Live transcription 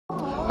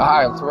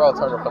Hi, I'm Terrell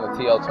Turner from the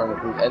TL Turner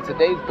Group, and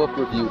today's book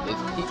review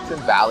is Peaks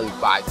and Valleys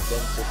by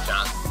Spencer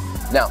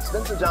Johnson. Now,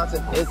 Spencer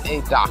Johnson is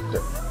a doctor,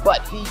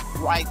 but he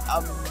writes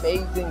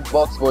amazing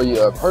books for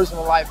your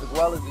personal life as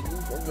well as the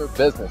use in your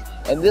business.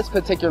 And this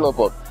particular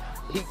book,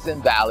 Peaks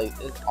and Valleys,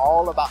 is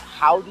all about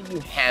how do you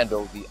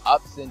handle the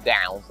ups and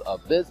downs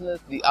of business,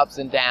 the ups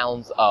and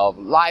downs of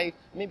life.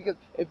 I mean, because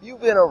if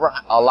you've been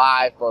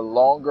alive for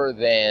longer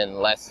than,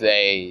 let's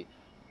say,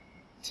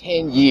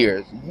 10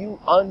 years, you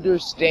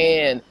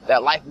understand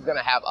that life is going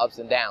to have ups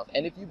and downs.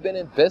 And if you've been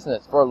in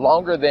business for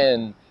longer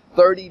than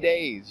 30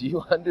 days,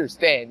 you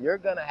understand you're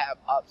going to have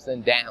ups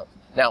and downs.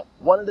 Now,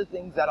 one of the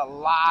things that a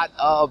lot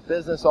of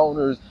business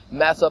owners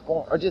mess up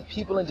on, or just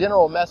people in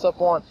general mess up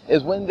on,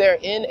 is when they're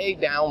in a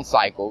down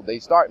cycle, they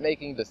start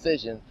making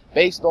decisions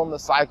based on the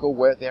cycle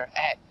where they're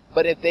at.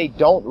 But if they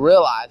don't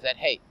realize that,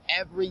 hey,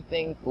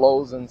 everything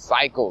flows in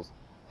cycles.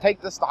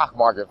 Take the stock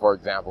market, for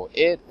example.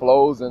 It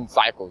flows in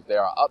cycles.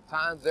 There are up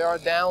times, there are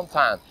down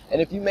times.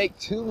 And if you make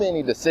too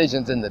many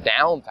decisions in the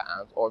down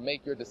times, or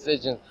make your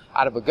decisions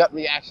out of a gut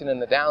reaction in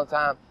the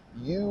downtime,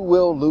 you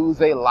will lose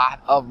a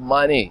lot of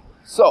money.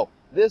 So,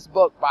 this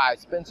book by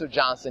Spencer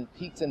Johnson,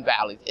 Peaks and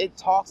Valleys, it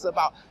talks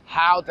about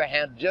how to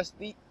handle just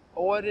the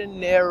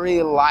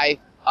ordinary life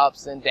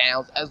ups and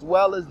downs, as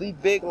well as the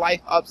big life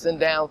ups and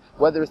downs,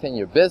 whether it's in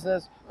your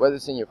business, whether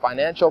it's in your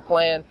financial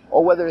plan,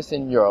 or whether it's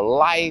in your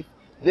life.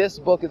 This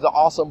book is an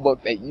awesome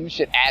book that you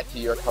should add to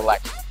your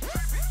collection.